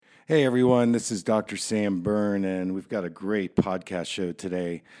Hey everyone, this is Dr. Sam Berne, and we've got a great podcast show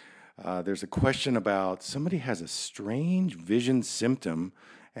today. There's a question about somebody has a strange vision symptom,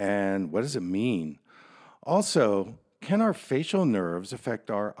 and what does it mean? Also, can our facial nerves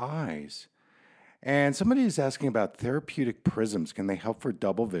affect our eyes? And somebody is asking about therapeutic prisms. Can they help for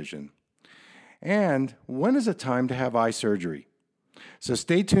double vision? And when is it time to have eye surgery? So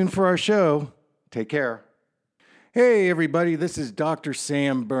stay tuned for our show. Take care. Hey everybody, this is Dr.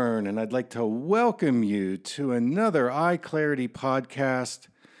 Sam Berne, and I'd like to welcome you to another Eye Clarity podcast.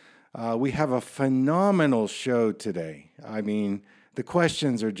 We have a phenomenal show today. I mean, the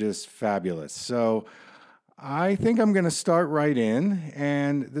questions are just fabulous. So I think I'm going to start right in,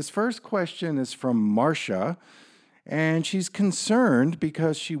 and this first question is from Marcia, and she's concerned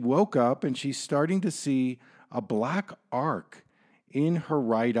because she woke up and she's starting to see a black arc in her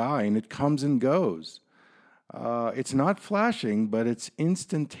right eye, and it comes and goes. It's not flashing, but it's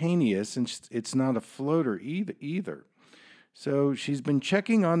instantaneous, and it's not a floater either. So she's been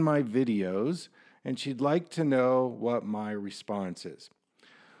checking on my videos, and she'd like to know what my response is.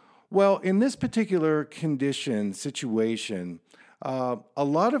 Well, in this particular situation, a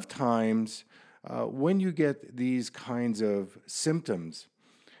lot of times when you get these kinds of symptoms,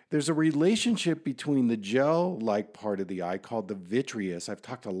 there's a relationship between the gel-like part of the eye called the vitreous. I've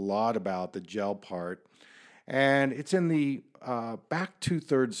talked a lot about the gel part. And it's in the back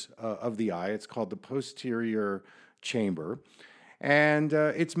two-thirds of the eye. It's called the posterior chamber. And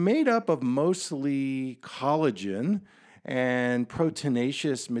it's made up of mostly collagen and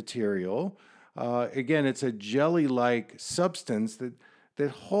proteinaceous material. Again, it's a jelly-like substance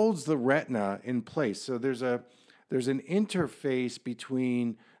that holds the retina in place. So there's an interface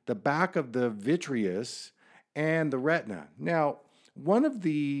between the back of the vitreous and the retina. Now, one of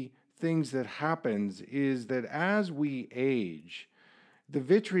the things that happens is that as we age, the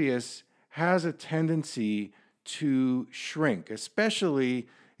vitreous has a tendency to shrink, especially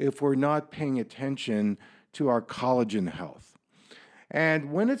if we're not paying attention to our collagen health.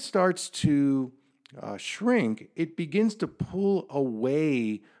 And when it starts to shrink, it begins to pull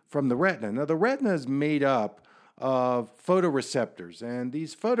away from the retina. Now, the retina is made up of photoreceptors, and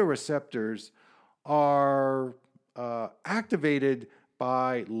these photoreceptors are activated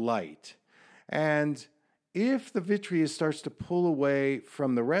by light. And if the vitreous starts to pull away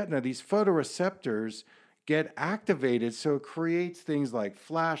from the retina, these photoreceptors get activated, so it creates things like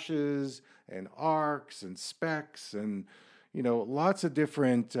flashes and arcs and specks and lots of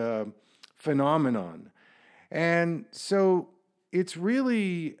different phenomenon. And so it's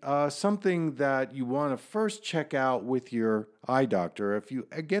really something that you want to first check out with your eye doctor. If you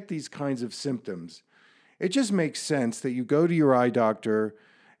get these kinds of symptoms, it just makes sense that you go to your eye doctor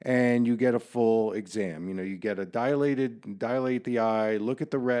and you get a full exam. You get a dilate the eye, look at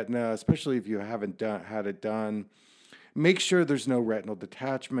the retina, especially if you haven't had it done. Make sure there's no retinal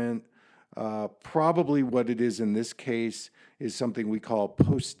detachment. Probably what it is in this case is something we call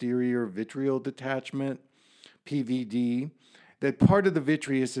posterior vitreal detachment, PVD. That part of the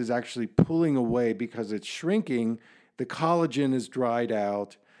vitreous is actually pulling away because it's shrinking. The collagen is dried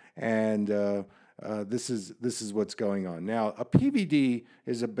out, and this is what's going on. Now, a PVD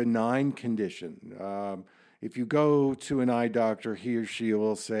is a benign condition. If you go to an eye doctor, he or she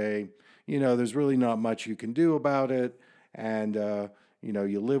will say, there's really not much you can do about it, and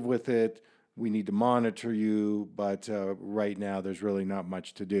you live with it. We need to monitor you, but right now there's really not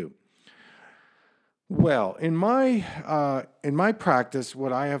much to do. Well, in my practice,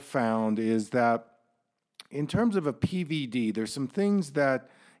 what I have found is that in terms of a PVD, there's some things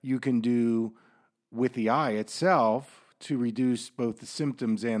that you can do with the eye itself to reduce both the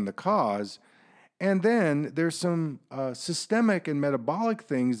symptoms and the cause. And then there's some systemic and metabolic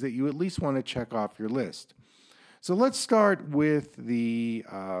things that you at least want to check off your list. So let's start with the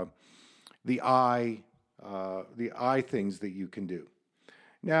eye things that you can do.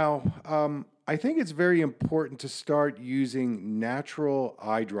 Now, I think it's very important to start using natural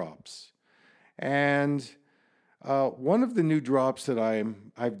eye drops. And one of the new drops that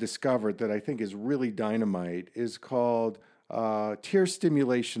I've discovered that I think is really dynamite is called Tear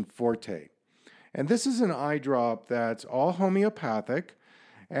Stimulation Forte. And this is an eye drop that's all homeopathic.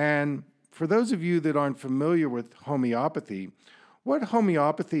 And for those of you that aren't familiar with homeopathy, what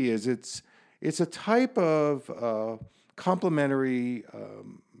homeopathy is, it's a type of complementary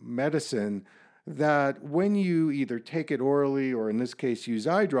medicine that when you either take it orally or in this case use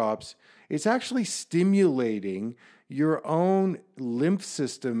eye drops, it's actually stimulating your own lymph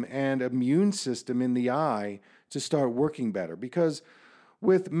system and immune system in the eye to start working better. Because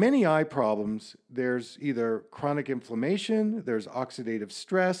With many eye problems, there's either chronic inflammation, there's oxidative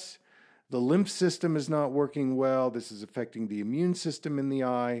stress, the lymph system is not working well, this is affecting the immune system in the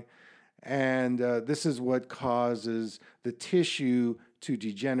eye, and this is what causes the tissue to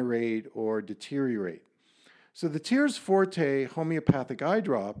degenerate or deteriorate. So the Tears Forte homeopathic eye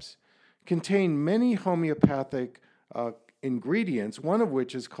drops contain many homeopathic ingredients, one of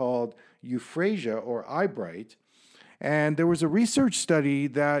which is called euphrasia or eyebright. And there was a research study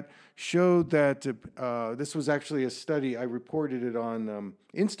that showed that this was actually a study, I reported it on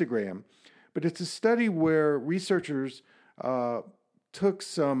Instagram, but it's a study where researchers took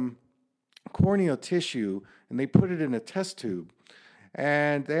some corneal tissue and they put it in a test tube.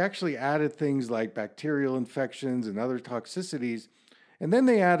 And they actually added things like bacterial infections and other toxicities. And then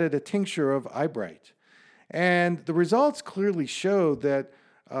they added a tincture of eyebright. And the results clearly showed that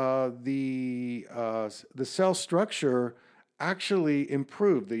the cell structure actually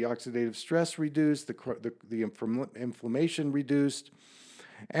improved. The oxidative stress reduced, the inflammation reduced.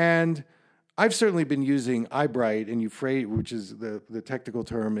 And I've certainly been using eyebright and euphrasia, which is the technical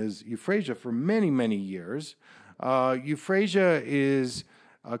term is euphrasia, for many, many years. Euphrasia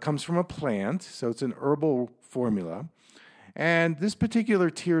comes from a plant, so it's an herbal formula. And this particular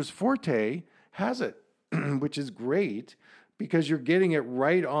Tears Forte has it, which is great because you're getting it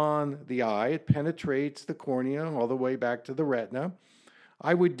right on the eye. It penetrates the cornea all the way back to the retina.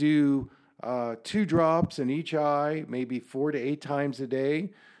 I would do 2 drops in each eye, maybe 4 to 8 times a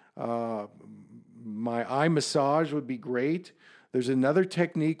day. My eye massage would be great. There's another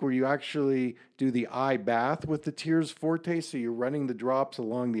technique where you actually do the eye bath with the Tears Forte. So you're running the drops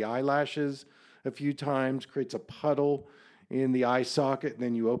along the eyelashes a few times, creates a puddle in the eye socket, and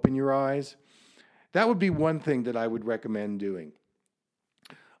then you open your eyes. That would be one thing that I would recommend doing.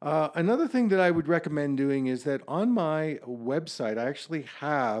 Another thing that I would recommend doing is that on my website, I actually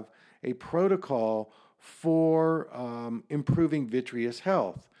have a protocol for improving vitreous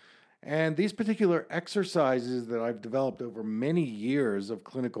health. And these particular exercises that I've developed over many years of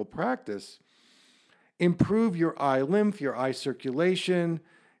clinical practice improve your eye lymph, your eye circulation.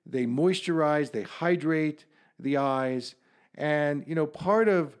 They moisturize, they hydrate the eyes. And, part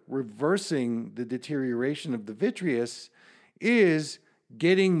of reversing the deterioration of the vitreous is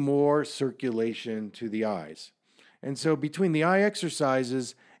getting more circulation to the eyes. And so between the eye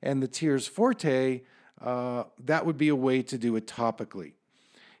exercises and the Tears Forte, that would be a way to do it topically.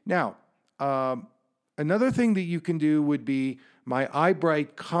 Now, another thing that you can do would be my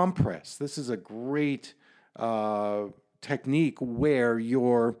eyebright compress. This is a great technique where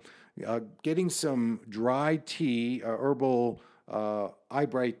you're getting some dry tea, herbal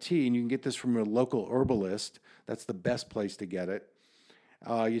eyebright tea, and you can get this from your local herbalist. That's the best place to get it.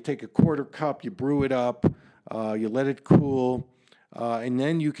 You take a 1/4 cup, you brew it up, you let it cool, and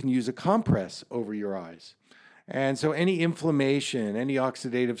then you can use a compress over your eyes. And so any inflammation, any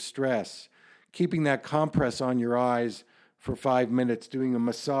oxidative stress, keeping that compress on your eyes for 5 minutes, doing a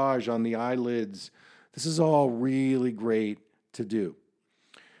massage on the eyelids, this is all really great to do.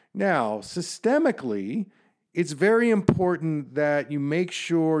 Now, systemically, it's very important that you make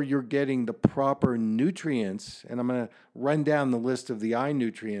sure you're getting the proper nutrients, and I'm going to run down the list of the eye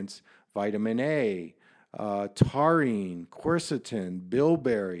nutrients: vitamin A, taurine, quercetin,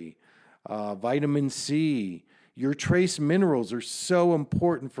 bilberry, vitamin C. Your trace minerals are so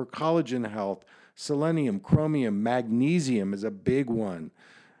important for collagen health. Selenium, chromium, magnesium is a big one.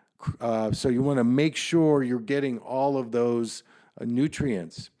 So you want to make sure you're getting all of those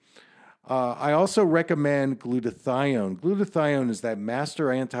nutrients. I also recommend glutathione. Glutathione is that master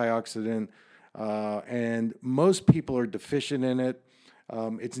antioxidant, and most people are deficient in it.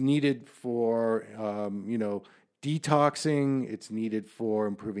 It's needed for, detoxing. It's needed for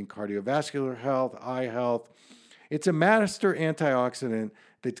improving cardiovascular health, eye health. It's a master antioxidant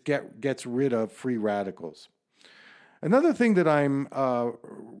that gets rid of free radicals. Another thing that I'm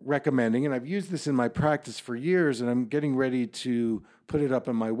recommending, and I've used this in my practice for years, and I'm getting ready to put it up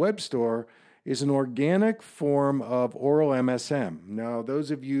in my web store, is an organic form of oral MSM. Now, those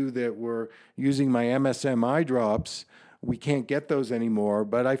of you that were using my MSM eye drops, we can't get those anymore,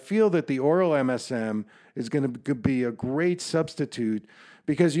 but I feel that the oral MSM is going to be a great substitute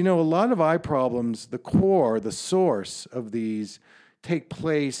because, a lot of eye problems, the core, the source of these take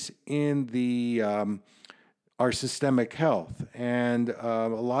place in our systemic health, and a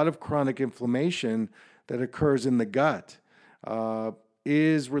lot of chronic inflammation that occurs in the gut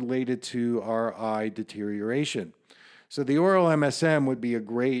is related to our eye deterioration. So the oral MSM would be a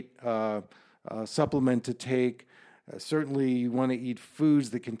great supplement to take. Certainly you want to eat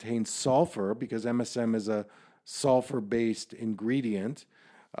foods that contain sulfur because MSM is a sulfur-based ingredient.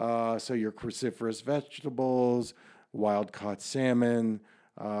 So your cruciferous vegetables, wild-caught salmon.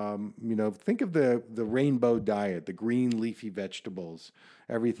 Think of the rainbow diet, the green leafy vegetables,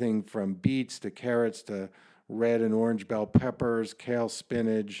 everything from beets to carrots to red and orange bell peppers, kale,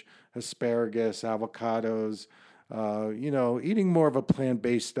 spinach, asparagus, avocados. Eating more of a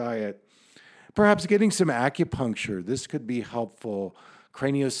plant-based diet. Perhaps getting some acupuncture. This could be helpful.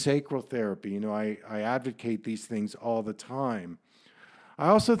 Craniosacral therapy. I advocate these things all the time. I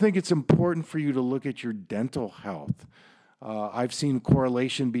also think it's important for you to look at your dental health. I've seen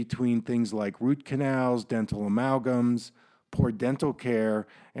correlation between things like root canals, dental amalgams, poor dental care,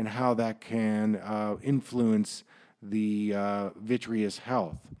 and how that can influence the vitreous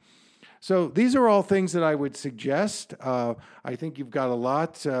health. So these are all things that I would suggest. I think you've got a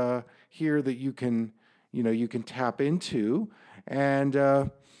lot here that you can tap into. And I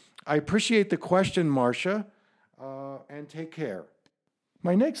appreciate the question, Marcia, and take care.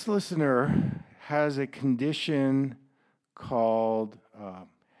 My next listener has a condition called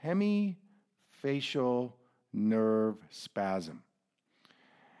hemifacial nerve spasm.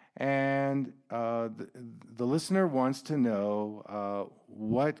 And the listener wants to know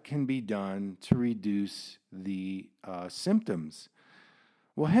what can be done to reduce the symptoms.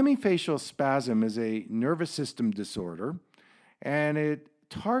 Well, hemifacial spasm is a nervous system disorder, and it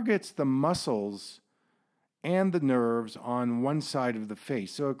targets the muscles and the nerves on one side of the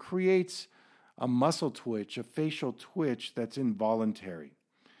face. So it creates a muscle twitch, a facial twitch that's involuntary.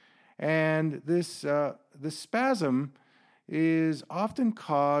 And this spasm is often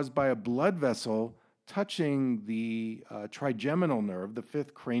caused by a blood vessel touching the trigeminal nerve, the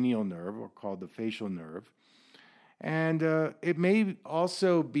fifth cranial nerve, or called the facial nerve. And it may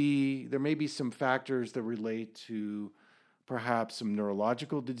also be, there may be some factors that relate to perhaps some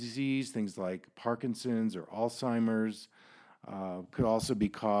neurological disease, things like Parkinson's or Alzheimer's. Could also be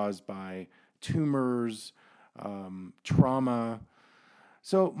caused by tumors, trauma.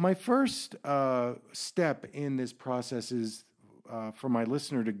 So my first step in this process is for my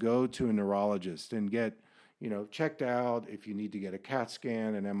listener to go to a neurologist and get, checked out. If you need to get a CAT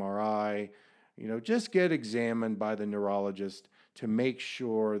scan, an MRI, just get examined by the neurologist to make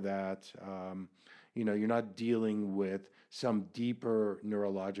sure that, you're not dealing with some deeper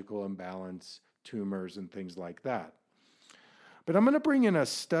neurological imbalance, tumors, and things like that. But I'm going to bring in a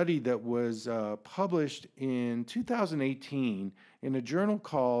study that was published in 2018 in a journal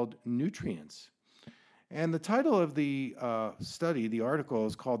called Nutrients. And the title of the study, the article,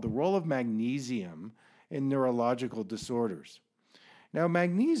 is called The Role of Magnesium in Neurological Disorders. Now,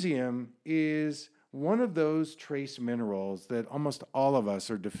 magnesium is one of those trace minerals that almost all of us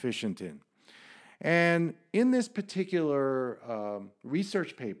are deficient in. And in this particular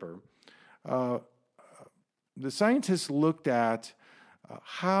research paper, the scientists looked at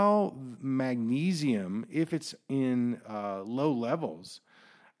how magnesium, if it's in low levels,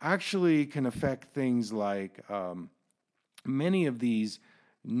 actually can affect things like many of these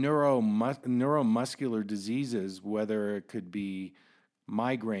neuromuscular diseases, whether it could be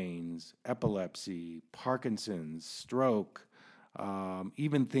migraines, epilepsy, Parkinson's, stroke,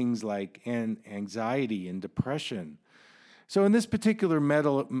 even things like anxiety and depression. So in this particular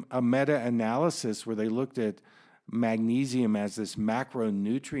meta-analysis where they looked at magnesium as this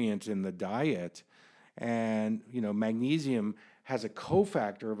macronutrient in the diet, and magnesium has a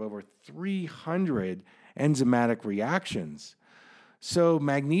cofactor of over 300 enzymatic reactions. So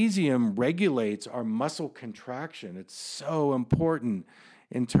magnesium regulates our muscle contraction. It's so important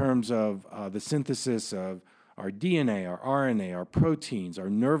in terms of the synthesis of our DNA, our RNA, our proteins, our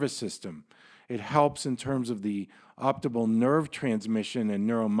nervous system. It helps in terms of the optimal nerve transmission and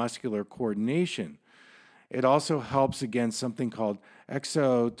neuromuscular coordination. It also helps against something called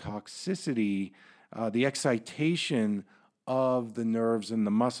exotoxicity, the excitation of the nerves and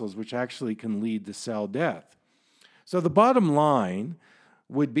the muscles, which actually can lead to cell death. So the bottom line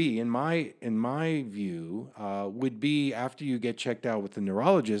would be, in my view, would be after you get checked out with the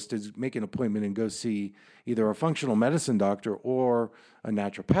neurologist, is make an appointment and go see either a functional medicine doctor or a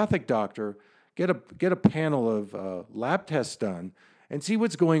naturopathic doctor. Get a panel of lab tests done and see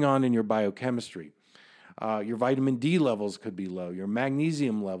what's going on in your biochemistry. Your vitamin D levels could be low. Your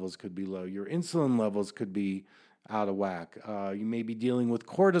magnesium levels could be low. Your insulin levels could be out of whack. You may be dealing with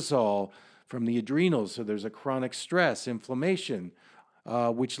cortisol from the adrenals, so there's a chronic stress, inflammation,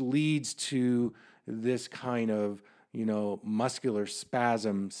 which leads to this kind of, muscular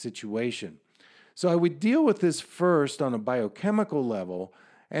spasm situation. So I would deal with this first on a biochemical level,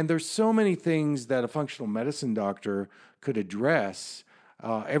 and there's so many things that a functional medicine doctor could address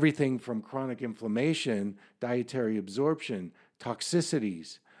everything from chronic inflammation, dietary absorption,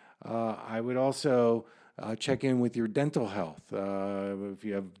 toxicities. I would also check in with your dental health. If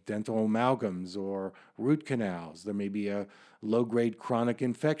you have dental amalgams or root canals, there may be a low-grade chronic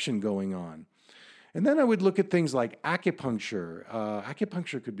infection going on. And then I would look at things like acupuncture.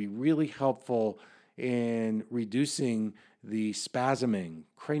 Acupuncture could be really helpful in reducing the spasming.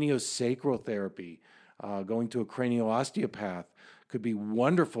 Craniosacral therapy, going to a cranial osteopath, could be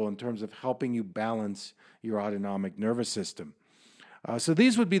wonderful in terms of helping you balance your autonomic nervous system. So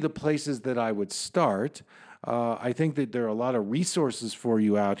these would be the places that I would start. I think that there are a lot of resources for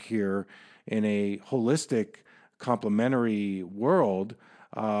you out here in a holistic, complementary world.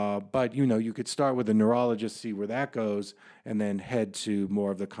 But you could start with a neurologist, see where that goes, and then head to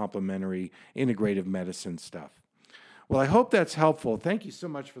more of the complementary integrative medicine stuff. Well, I hope that's helpful. Thank you so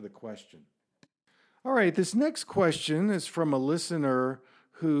much for the question. All right, this next question is from a listener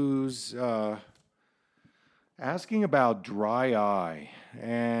who's asking about dry eye.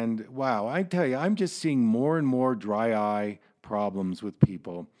 And wow, I tell you, I'm just seeing more and more dry eye problems with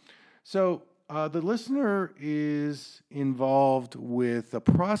people. So the listener is involved with the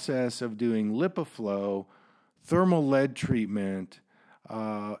process of doing Lipiflow, thermal lead treatment,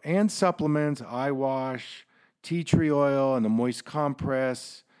 and supplements, eye wash, tea tree oil, and a moist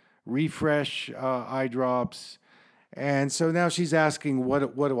compress, refresh eye drops. And so now she's asking,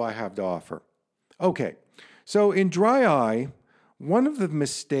 what do I have to offer? Okay, so in dry eye, one of the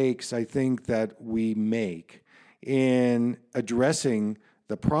mistakes I think that we make in addressing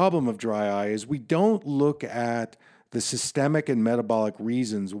the problem of dry eye is we don't look at the systemic and metabolic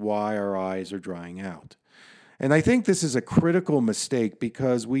reasons why our eyes are drying out. And I think this is a critical mistake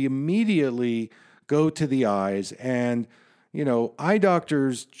because we immediately go to the eyes and, eye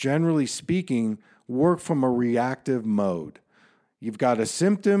doctors, generally speaking, work from a reactive mode. You've got a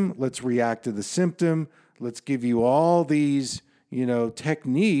symptom, let's react to the symptom. Let's give you all these,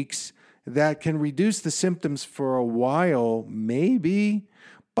 techniques that can reduce the symptoms for a while, maybe,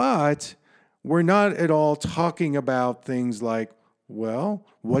 but we're not at all talking about things like, well,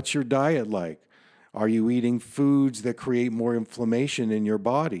 what's your diet like? Are you eating foods that create more inflammation in your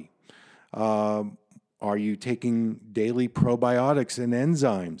body? Are you taking daily probiotics and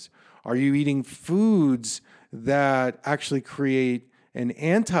enzymes? Are you eating foods that actually create an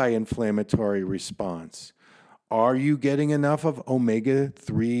anti-inflammatory response? Are you getting enough of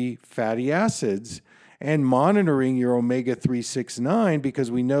omega-3 fatty acids and monitoring your omega-3, 6, 9?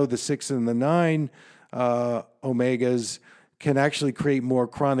 Because we know the 6 and the 9 omegas can actually create more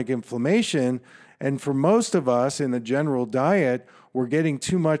chronic inflammation. And for most of us in the general diet, we're getting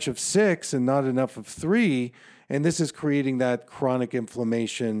too much of 6 and not enough of 3. And this is creating that chronic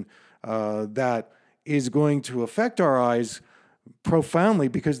inflammation that is going to affect our eyes profoundly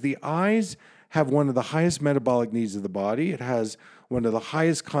because the eyes have one of the highest metabolic needs of the body. It has one of the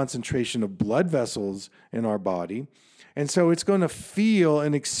highest concentration of blood vessels in our body. And so it's going to feel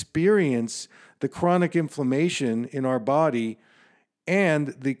and experience the chronic inflammation in our body. And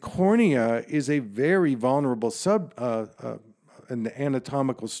the cornea is a very vulnerable an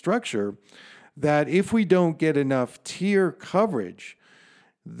anatomical structure that if we don't get enough tear coverage,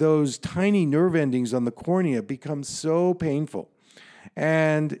 those tiny nerve endings on the cornea become so painful.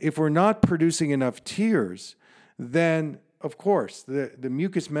 And if we're not producing enough tears, then, of course, the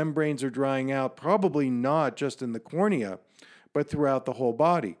mucous membranes are drying out, probably not just in the cornea, but throughout the whole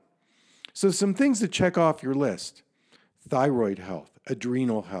body. So some things to check off your list: thyroid health,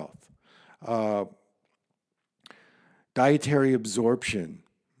 adrenal health, dietary absorption,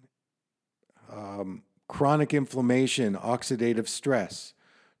 chronic inflammation, oxidative stress,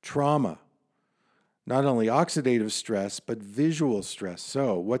 trauma. Not only oxidative stress, but visual stress.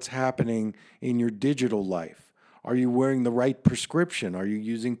 So what's happening in your digital life? Are you wearing the right prescription? Are you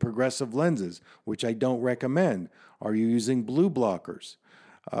using progressive lenses, which I don't recommend? Are you using blue blockers?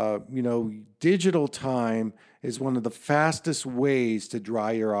 Digital time is one of the fastest ways to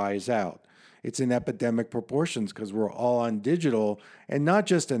dry your eyes out. It's in epidemic proportions because we're all on digital, and not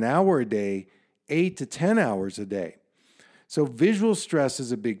just an hour a day, 8 to 10 hours a day. So visual stress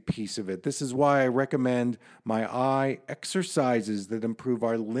is a big piece of it. This is why I recommend my eye exercises that improve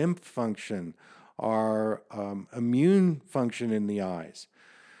our lymph function, our immune function in the eyes.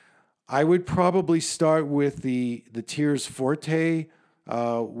 I would probably start with the Tears Forte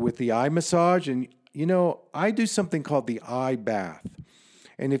with the eye massage. And, I do something called the eye bath.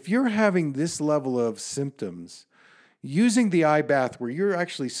 And if you're having this level of symptoms, using the eye bath where you're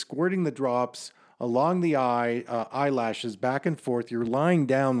actually squirting the drops along the eyelashes back and forth, you're lying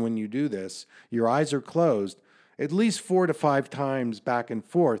down when you do this, your eyes are closed, at least 4 to 5 times back and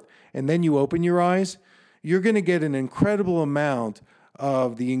forth, and then you open your eyes, you're going to get an incredible amount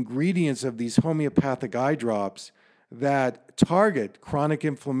of the ingredients of these homeopathic eye drops that target chronic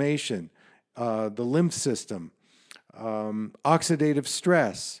inflammation, the lymph system, oxidative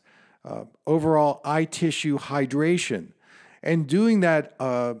stress, overall eye tissue hydration. And doing that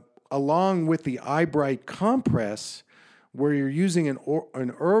along with the Eye Bright compress, where you're using an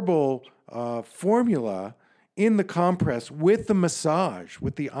herbal formula in the compress with the massage,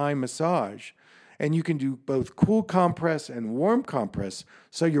 with the eye massage. And you can do both cool compress and warm compress,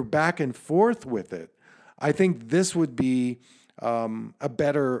 so you're back and forth with it. I think this would be a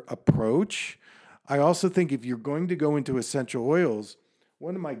better approach. I also think if you're going to go into essential oils,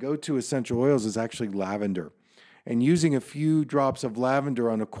 one of my go-to essential oils is actually lavender. And using a few drops of lavender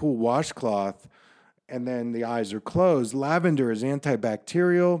on a cool washcloth, and then the eyes are closed. Lavender is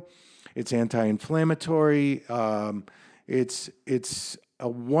antibacterial, it's anti-inflammatory, it's a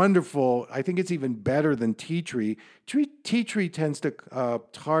wonderful, I think it's even better than tea tree. Tea tree tends to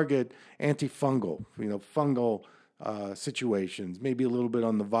target antifungal, fungal situations, maybe a little bit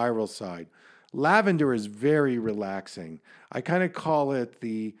on the viral side. Lavender is very relaxing. I kind of call it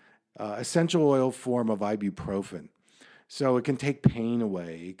the essential oil form of ibuprofen. So it can take pain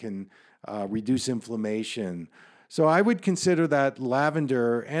away. It can reduce inflammation. So I would consider that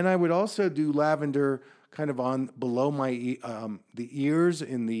lavender, and I would also do lavender kind of on below my the ears,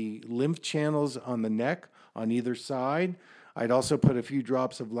 in the lymph channels on the neck on either side. I'd also put a few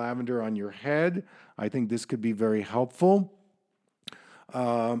drops of lavender on your head. I think this could be very helpful.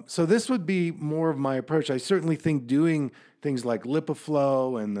 So this would be more of my approach. I certainly think doing things like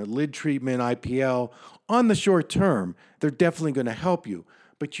Lipiflow and the lid treatment, IPL, on the short term, they're definitely going to help you.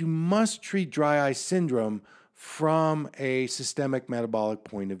 But you must treat dry eye syndrome from a systemic metabolic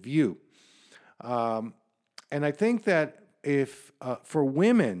point of view. And I think that if for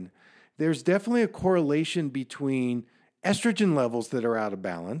women, there's definitely a correlation between estrogen levels that are out of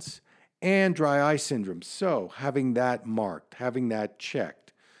balance and dry eye syndrome. So having that marked, having that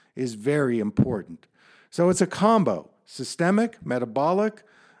checked is very important. So it's a combo: systemic, metabolic,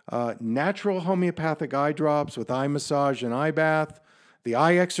 natural homeopathic eye drops with eye massage and eye bath, the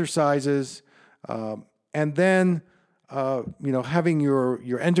eye exercises, and then having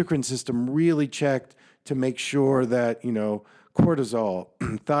your endocrine system really checked to make sure that cortisol,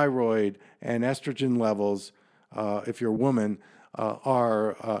 thyroid, and estrogen levels, if you're a woman,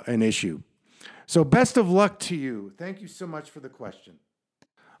 are an issue. So best of luck to you. Thank you so much for the question.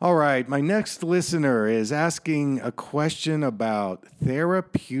 All right, my next listener is asking a question about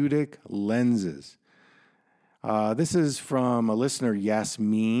therapeutic lenses. This is from a listener,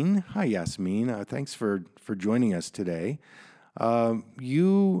 Yasmin. Hi, Yasmin. Thanks for joining us today.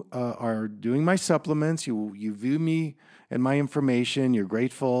 You are doing my supplements. You view me and my information. You're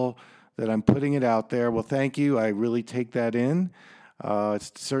grateful that I'm putting it out there. Well, thank you. I really take that in.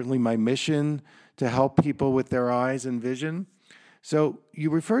 It's certainly my mission to help people with their eyes and vision. So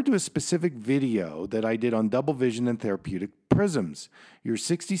you referred to a specific video that I did on double vision and therapeutic prisms. You're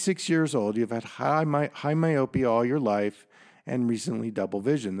 66 years old. You've had high myopia all your life and recently double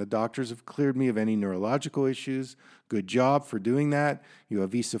vision. The doctors have cleared me of any neurological issues. Good job for doing that. You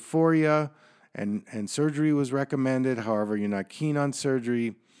have esophoria and surgery was recommended. However, you're not keen on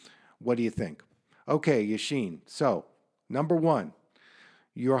surgery. What do you think? Okay, Yashin. So, number one,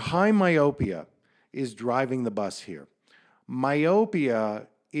 your high myopia is driving the bus here. Myopia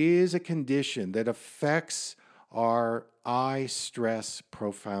is a condition that affects our eye stress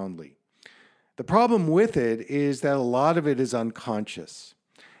profoundly. The problem with it is that a lot of it is unconscious.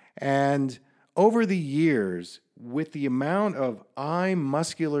 And over the years, with the amount of eye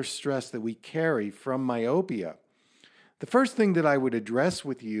muscular stress that we carry from myopia, the first thing that I would address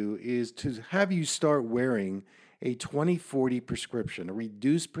with you is to have you start wearing a 20/40 prescription, a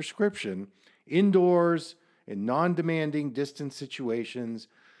reduced prescription, indoors, in non-demanding distance situations,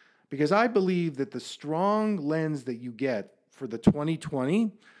 because I believe that the strong lens that you get for the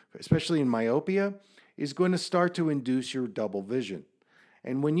 20/20, especially in myopia, is going to start to induce your double vision.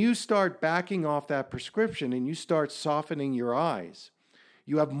 And when you start backing off that prescription and you start softening your eyes,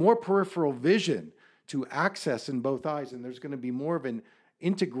 you have more peripheral vision to access in both eyes, and there's going to be more of an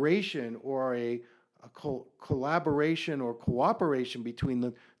integration or a collaboration or cooperation between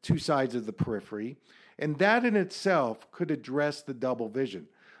the two sides of the periphery. And that in itself could address the double vision.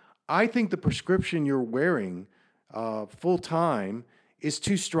 I think the prescription you're wearing full time is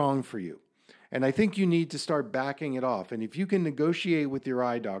too strong for you. And I think you need to start backing it off. And if you can negotiate with your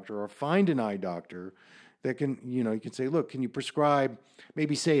eye doctor or find an eye doctor that can, you can say, look, can you prescribe,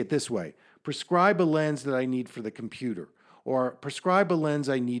 maybe say it this way, prescribe a lens that I need for the computer, or prescribe a lens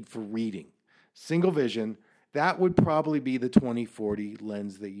I need for reading. Single vision, that would probably be the 20/40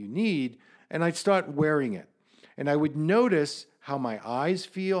 lens that you need, and I'd start wearing it. And I would notice how my eyes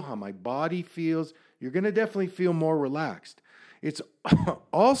feel, how my body feels. You're going to definitely feel more relaxed. It's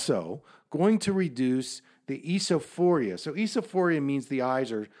also going to reduce the esophoria. So esophoria means the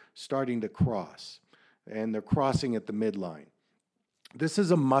eyes are starting to cross, and they're crossing at the midline. This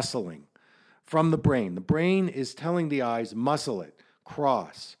is a muscling from the brain. The brain is telling the eyes, muscle it,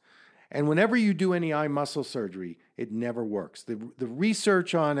 cross. And whenever you do any eye muscle surgery, it never works. The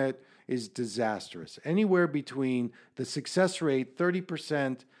research on it is disastrous. Anywhere between the success rate,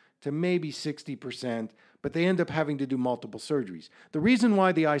 30% to maybe 60%, but they end up having to do multiple surgeries. The reason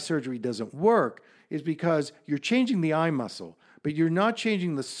why the eye surgery doesn't work is because you're changing the eye muscle, but you're not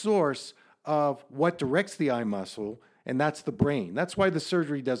changing the source of what directs the eye muscle, and that's the brain. That's why the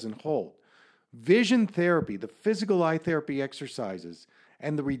surgery doesn't hold. Vision therapy, the physical eye therapy exercises,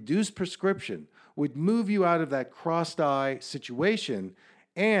 and the reduced prescription would move you out of that crossed eye situation,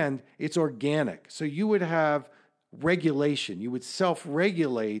 and it's organic. So you would have regulation. You would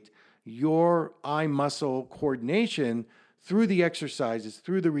self-regulate your eye muscle coordination through the exercises,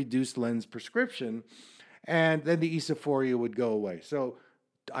 through the reduced lens prescription, and then the esophoria would go away. So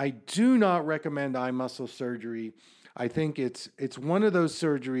I do not recommend eye muscle surgery. I think it's one of those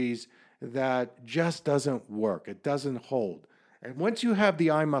surgeries that just doesn't work. It doesn't hold. And once you have the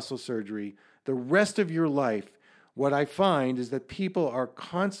eye muscle surgery, the rest of your life, what I find is that people are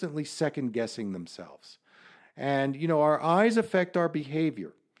constantly second-guessing themselves. And, our eyes affect our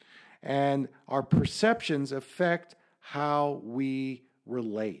behavior, and our perceptions affect how we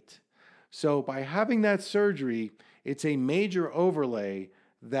relate. So by having that surgery, it's a major overlay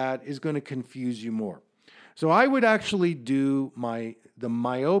that is going to confuse you more. So I would actually do the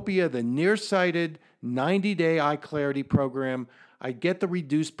myopia, the nearsighted 90-day eye clarity program. I'd get the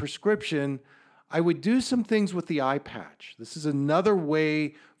reduced prescription. I would do some things with the eye patch. This is another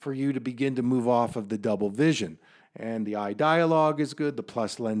way for you to begin to move off of the double vision. And the eye dialogue is good, the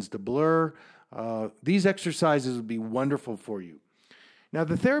plus lens to blur. These exercises would be wonderful for you. Now,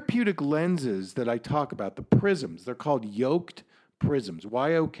 the therapeutic lenses that I talk about, the prisms, they're called yoked prisms,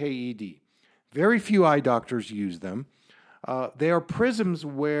 Y-O-K-E-D. Very few eye doctors use them. They are prisms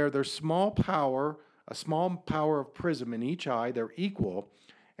where there's a small power of prism in each eye. They're equal.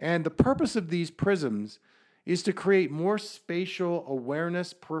 And the purpose of these prisms is to create more spatial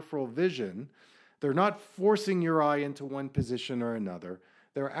awareness, peripheral vision. They're not forcing your eye into one position or another.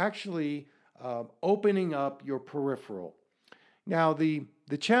 They're actually opening up your peripheral. Now, the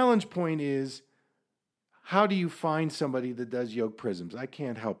challenge point is, how do you find somebody that does yoke prisms? I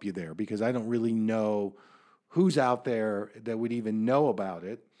can't help you there because I don't really know who's out there that would even know about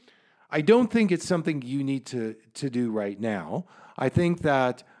it. I don't think it's something you need to do right now. I think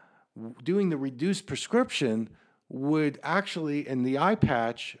that doing the reduced prescription would actually, and the eye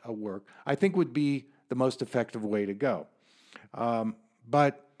patch work, I think would be the most effective way to go.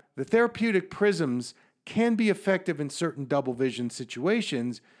 But the therapeutic prisms can be effective in certain double vision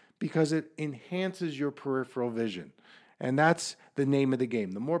situations because it enhances your peripheral vision. And that's the name of the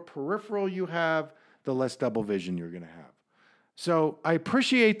game. The more peripheral you have, the less double vision you're going to have. So I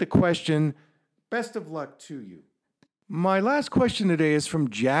appreciate the question. Best of luck to you. My last question today is from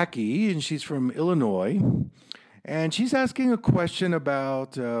Jackie, and she's from Illinois. And she's asking a question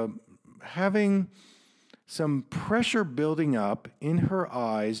about having some pressure building up in her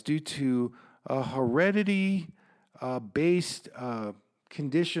eyes due to a heredity-based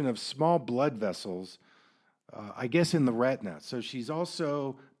condition of small blood vessels, I guess in the retina. So she's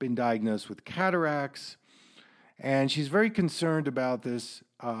also been diagnosed with cataracts, and she's very concerned about this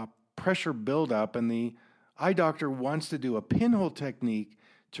pressure buildup, and the eye doctor wants to do a pinhole technique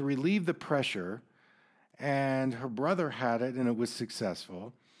to relieve the pressure, and her brother had it, and it was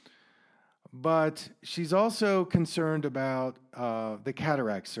successful. But she's also concerned about the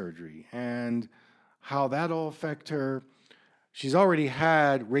cataract surgery and how that'll affect her. She's already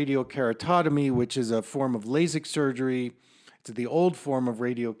had radiokeratotomy, which is a form of LASIK surgery. It's the old form of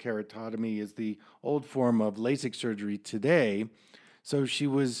radiokeratotomy is the old form of LASIK surgery today. So she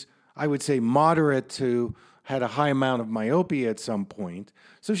was, I would say, moderate to had a high amount of myopia at some point.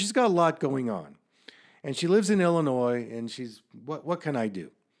 So she's got a lot going on. And she lives in Illinois, and she's, what can I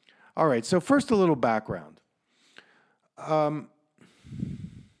do? All right, so first a little background.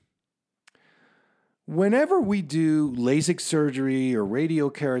 Whenever we do LASIK surgery or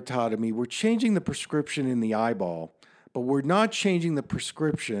radiokeratotomy, we're changing the prescription in the eyeball, but we're not changing the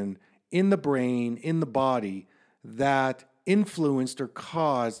prescription in the brain, in the body, that influenced or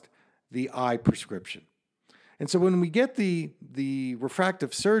caused the eye prescription. And so when we get the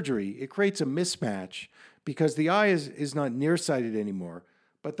refractive surgery, it creates a mismatch because the eye is not nearsighted anymore,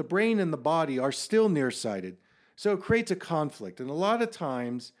 but the brain and the body are still nearsighted. So it creates a conflict. And a lot of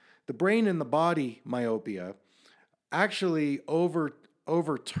times, the brain and the body myopia actually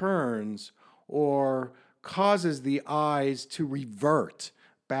overturns or causes the eyes to revert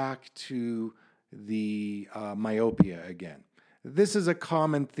back to the myopia again. This is a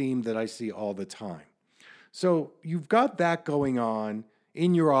common theme that I see all the time. So you've got that going on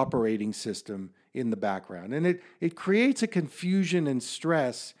in your operating system in the background. And it creates a confusion and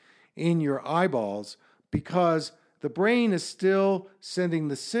stress in your eyeballs because the brain is still sending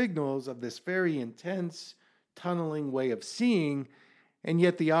the signals of this very intense tunneling way of seeing, and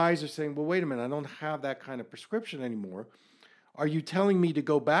yet the eyes are saying, well, wait a minute, I don't have that kind of prescription anymore. Are you telling me to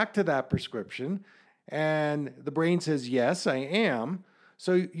go back to that prescription? And the brain says, yes, I am.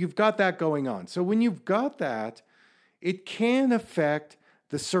 So you've got that going on. So when you've got that, it can affect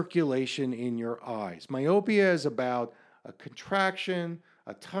the circulation in your eyes. Myopia is about a contraction,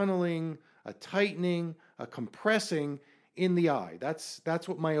 a tunneling, a tightening, a compressing in the eye. That's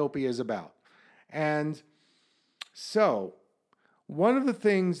what myopia is about. And so one of the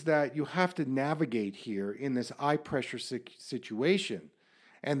things that you have to navigate here in this eye pressure situation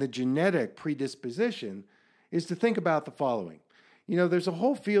and the genetic predisposition is to think about the following. You know, there's a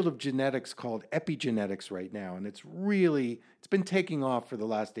whole field of genetics called epigenetics right now, and it's been taking off for the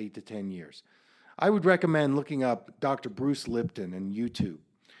last 8 to 10 years. I would recommend looking up Dr. Bruce Lipton on YouTube.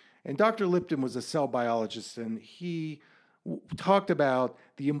 And Dr. Lipton was a cell biologist, and he talked about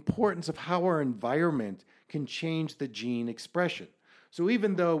the importance of how our environment can change the gene expression. So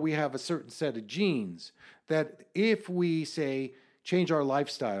even though we have a certain set of genes, that if we, say, change our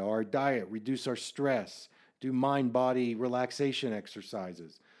lifestyle, our diet, reduce our stress, do mind-body relaxation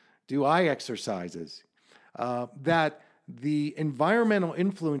exercises, do eye exercises, that the environmental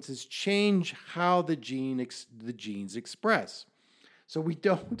influences change how the genes express. So we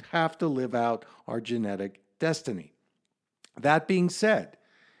don't have to live out our genetic destiny. That being said,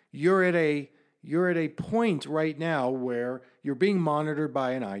 you're at a point right now where you're being monitored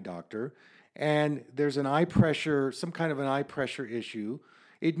by an eye doctor, and there's an eye pressure, some kind of an eye pressure issue.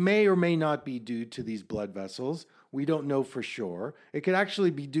 It may or may not be due to these blood vessels. We don't know for sure. It could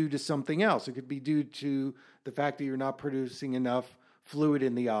actually be due to something else. It could be due to the fact that you're not producing enough fluid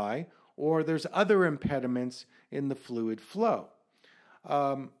in the eye, or there's other impediments in the fluid flow.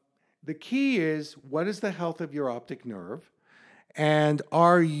 The key is, what is the health of your optic nerve? And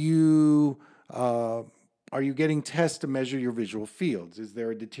are you getting tests to measure your visual fields? Is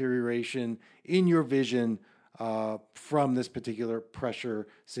there a deterioration in your vision from this particular pressure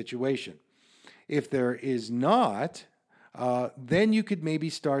situation? If there is not, then you could maybe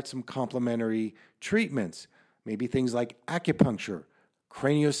start some complementary treatments, maybe things like acupuncture,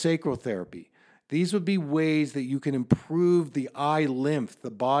 craniosacral therapy. These would be ways that you can improve the eye lymph, the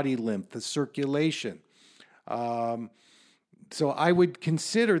body lymph, the circulation. So I would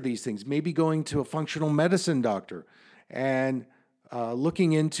consider these things, maybe going to a functional medicine doctor and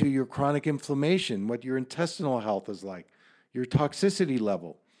looking into your chronic inflammation, what your intestinal health is like, your toxicity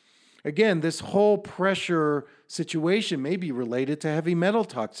level. Again, this whole pressure situation may be related to heavy metal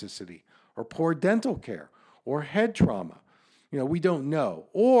toxicity or poor dental care or head trauma. We don't know.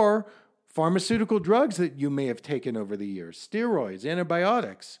 Or pharmaceutical drugs that you may have taken over the years, steroids,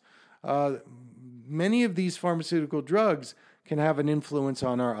 antibiotics. Many of these pharmaceutical drugs can have an influence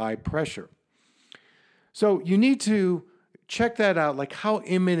on our eye pressure. So you need to check that out, like how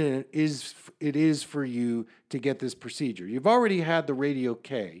imminent it is for you to get this procedure. You've already had the radio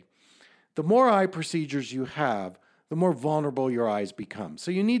K. The more eye procedures you have, the more vulnerable your eyes become.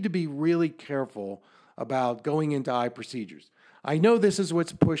 So you need to be really careful about going into eye procedures. I know this is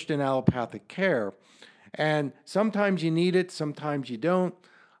what's pushed in allopathic care, and sometimes you need it, sometimes you don't.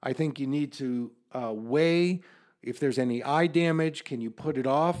 I think you need to weigh if there's any eye damage. Can you put it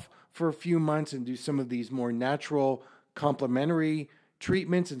off for a few months and do some of these more natural complementary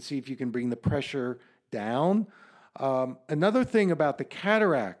treatments and see if you can bring the pressure down? Another thing about the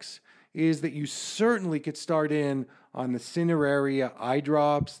cataracts is that you certainly could start in on the cineraria eye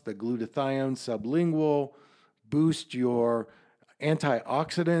drops, the glutathione sublingual, boost your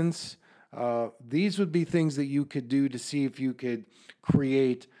antioxidants. These would be things that you could do to see if you could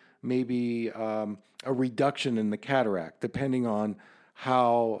create maybe a reduction in the cataract, depending on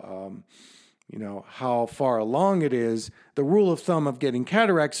how far along it is. The rule of thumb of getting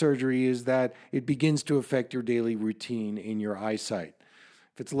cataract surgery is that it begins to affect your daily routine in your eyesight.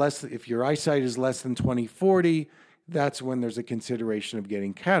 If your eyesight is less than 20/40, that's when there's a consideration of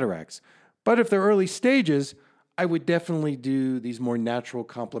getting cataracts. But if they're early stages, I would definitely do these more natural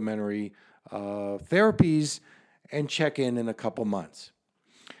complementary therapies and check in a couple months.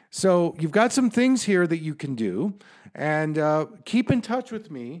 So you've got some things here that you can do, and keep in touch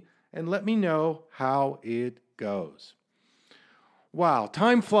with me and let me know how it goes. Wow,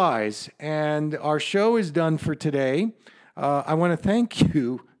 time flies, and our show is done for today. I want to thank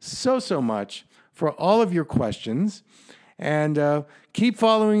you so much for all of your questions, and keep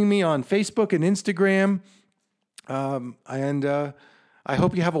following me on Facebook and Instagram. And I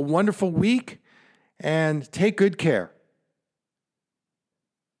hope you have a wonderful week, and take good care.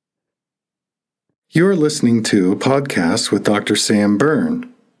 You're listening to a podcast with Dr. Sam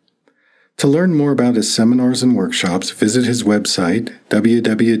Berne. To learn more about his seminars and workshops, visit his website,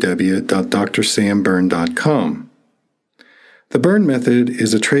 www.drsamberne.com. The Berne Method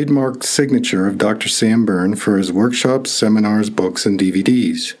is a trademarked signature of Dr. Sam Berne for his workshops, seminars, books, and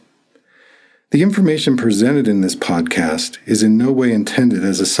DVDs. The information presented in this podcast is in no way intended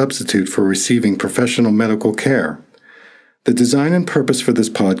as a substitute for receiving professional medical care. The design and purpose for this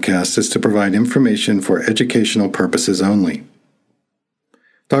podcast is to provide information for educational purposes only.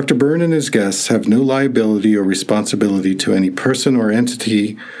 Dr. Berne and his guests have no liability or responsibility to any person or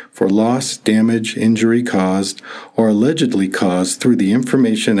entity for loss, damage, injury caused, or allegedly caused through the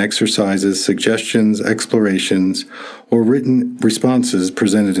information, exercises, suggestions, explorations, or written responses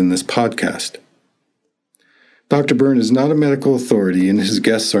presented in this podcast. Dr. Berne is not a medical authority, and his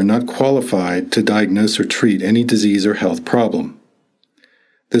guests are not qualified to diagnose or treat any disease or health problem.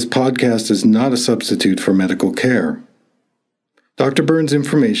 This podcast is not a substitute for medical care. Dr. Berne's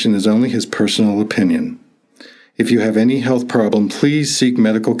information is only his personal opinion. If you have any health problem, please seek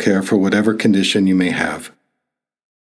medical care for whatever condition you may have.